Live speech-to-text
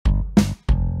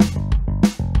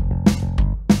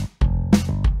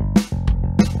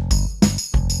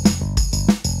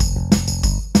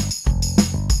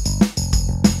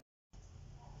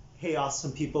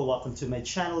awesome people. Welcome to my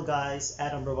channel, guys.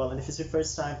 Adam Rowell. And if it's your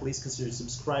first time, please consider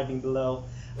subscribing below.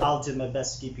 I'll do my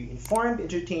best to keep you informed,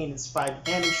 entertained, inspired,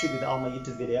 and intrigued with all my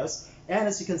YouTube videos. And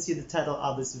as you can see the title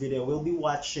of this video, we'll be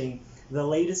watching the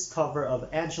latest cover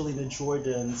of Angelina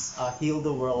Jordan's Heal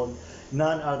the World,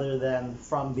 none other than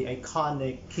from the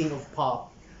iconic King of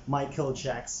Pop, Michael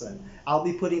Jackson. I'll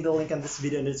be putting the link on this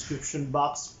video in the description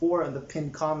box or in the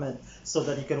pinned comment so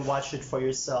that you can watch it for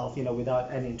yourself,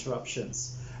 without any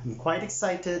interruptions. I'm quite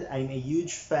excited. I'm a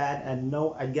huge fan, and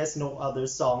I guess no other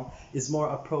song is more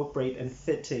appropriate and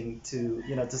fitting to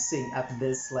sing at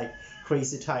this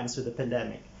crazy times with the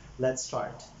pandemic. Let's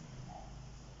start.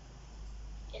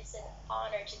 It's an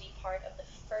honor to be part of the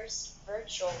first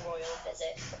virtual royal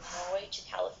visit from Norway to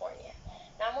California.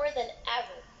 Now more than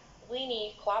ever, we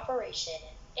need cooperation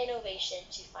and innovation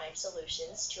to find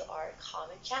solutions to our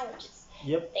common challenges.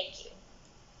 Yep. Thank you.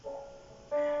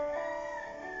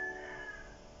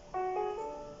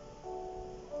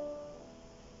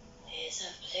 There's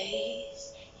a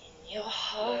place in your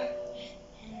heart,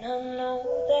 and I know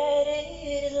that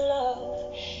it is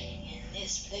love. In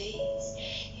this place,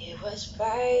 it was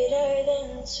brighter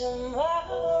than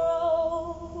tomorrow.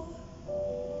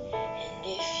 And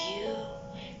if you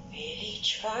really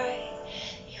try,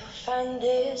 you'll find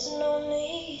there's no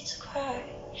need to cry.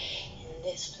 In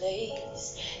this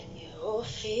place, you'll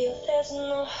feel there's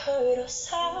no hurt or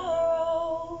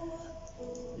sorrow.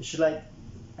 You should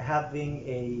having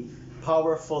a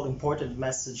powerful, important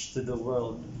message to the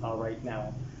world right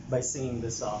now by singing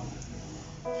this song.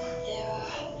 There are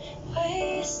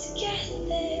ways to get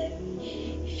there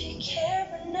if you care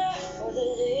enough for the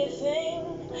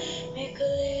living. Make a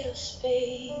little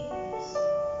space,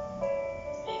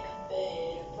 make a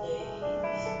better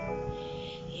place.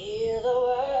 Heal the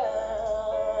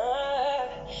world,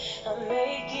 I'll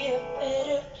make it a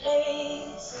better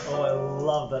place. Oh, I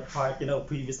love that part.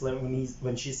 Previously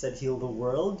when she said "heal the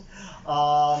world,"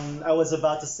 I was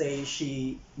about to say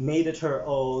she made it her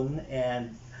own,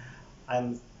 and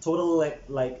I'm totally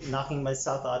knocking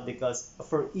myself out because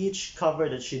for each cover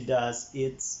that she does,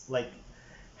 it's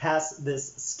has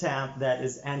this stamp that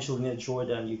is Angelina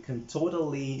Jordan. You can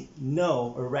totally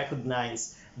know or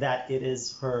recognize that it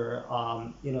is her,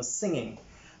 singing.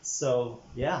 So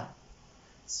yeah,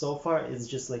 so far it's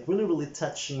just really, really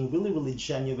touching, really, really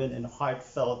genuine and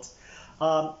heartfelt.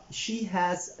 She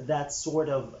has that sort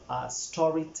of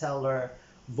storyteller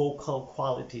vocal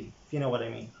quality, if you know what I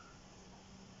mean.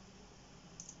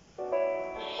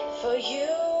 For you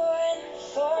and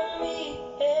for me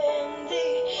and the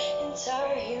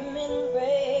entire human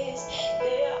race,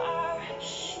 there are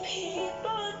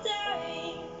people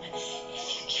dying. If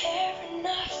you care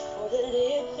enough for the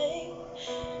living,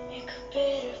 make a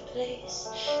better place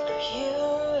for you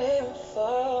and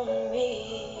for me.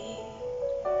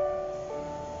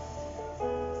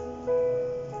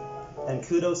 And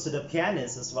kudos to the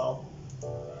pianist as well.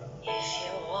 If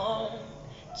you want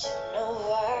to know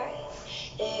why,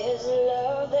 there's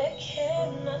love that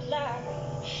cannot lie.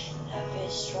 Love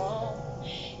is strong,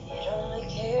 it only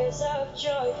cares of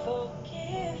joy for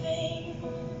giving.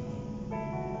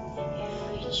 If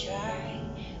we try,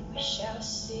 we shall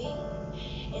see.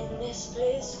 In this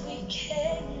place we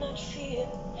cannot feel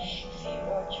fear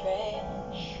or dread.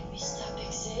 We stop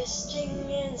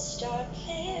existing and start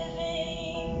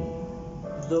living.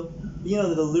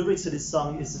 The lyrics of this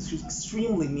song is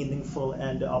extremely meaningful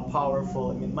and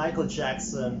powerful. I mean, Michael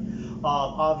Jackson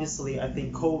obviously I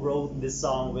think co-wrote this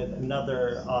song with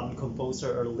another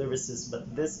composer or lyricist,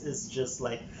 but this is just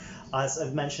as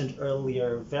I've mentioned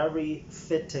earlier, very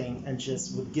fitting and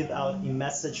just would give out a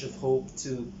message of hope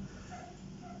to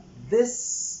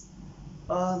this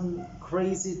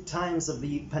crazy times of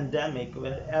the pandemic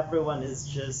when everyone is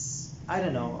just, I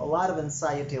don't know, a lot of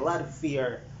anxiety, a lot of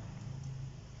fear.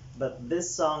 But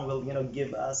this song will,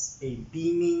 give us a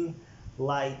beaming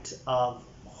light of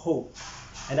hope.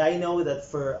 And I know that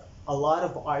for a lot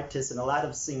of artists and a lot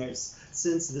of singers,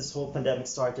 since this whole pandemic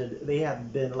started, they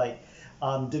have been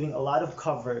doing a lot of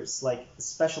covers,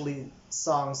 especially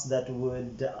songs that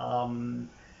would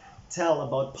tell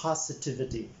about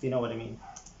positivity, if you know what I mean.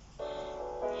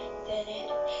 Then it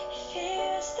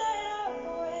feels that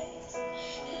always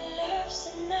love's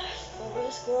enough for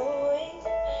us growing.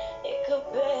 Make a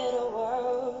better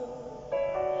world.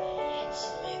 So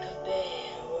make a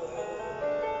better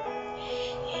world.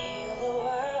 Heal the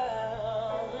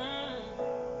world.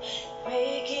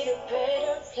 Make it a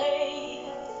better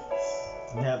place.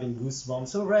 I'm having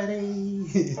goosebumps already.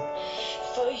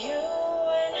 For you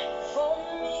and for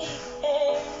me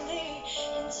and the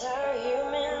entire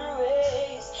human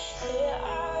race, there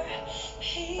are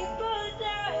people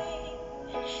dying.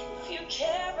 If you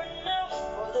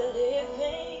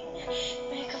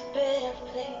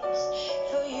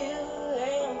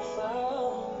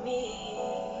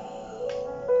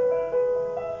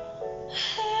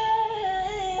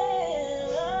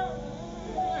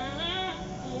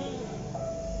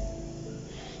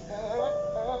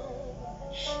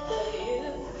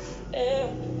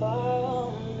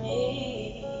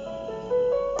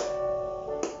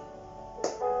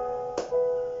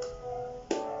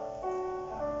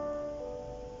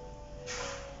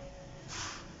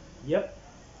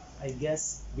I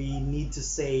guess we need to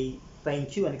say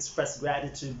thank you and express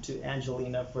gratitude to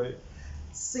Angelina for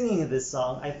singing this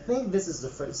song. I think this is the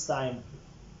first time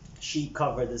she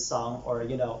covered the song, or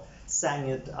sang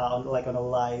it like on a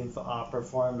live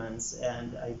performance,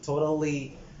 and I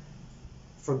totally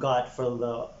forgot for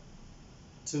the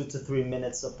 2 to 3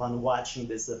 minutes upon watching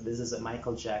this that this is a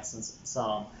Michael Jackson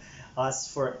song. As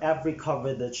for every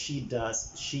cover that she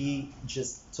does, she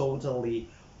just totally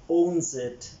owns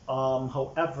it.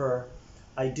 However,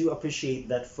 I do appreciate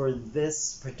that for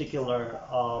this particular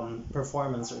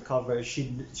performance or cover,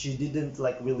 she didn't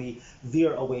like really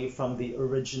veer away from the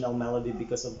original melody,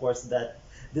 because of course that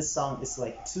this song is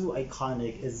like too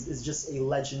iconic. Is just a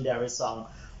legendary song,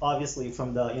 obviously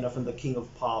from the from the king of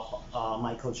pop,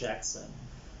 Michael Jackson.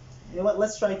 You know what?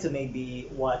 Let's try to maybe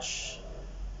watch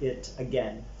it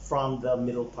again from the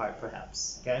middle part,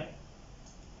 perhaps. Okay.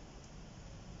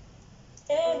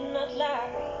 And not lie,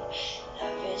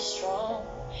 love is strong.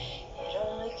 It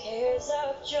only cares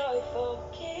of joy for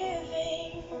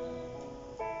giving.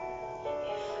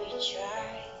 If we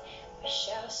try, we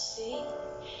shall see.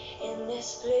 In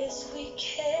this bliss we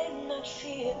cannot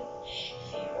feel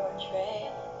fear or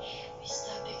dread. We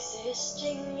stop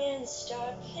existing and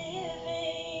start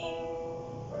living.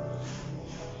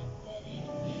 Then it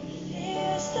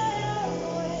feels that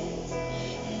always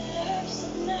love's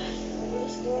enough for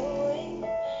us growing.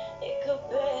 Make a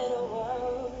better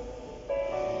world.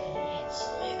 So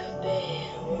make a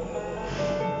better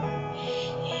world.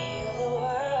 Heal the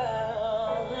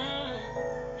world.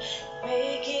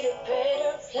 Make it a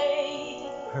better place.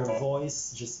 Her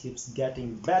voice just keeps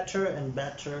getting better and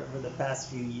better over the past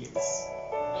few years.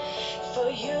 For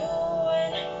you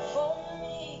and for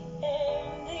me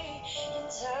and the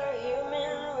entire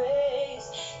human race,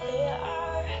 there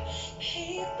are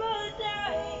people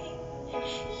dying.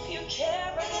 If you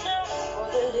care enough for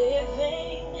the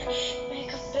living,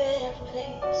 make a better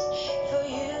place for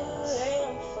you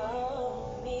and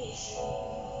for me.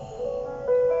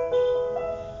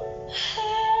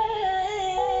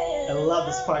 I love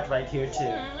this part right here too.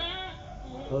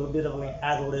 A little bit of like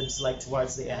ad libs like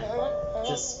towards the end,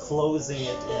 just closing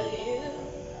it in.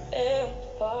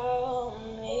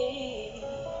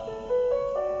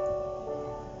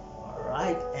 All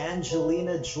right,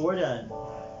 Angelina Jordan.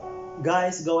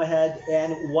 Guys, go ahead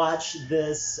and watch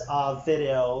this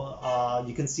video.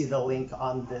 You can see the link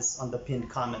on the pinned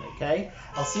comment. Okay.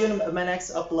 I'll see you in my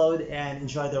next upload, and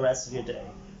enjoy the rest of your day.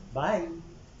 Bye.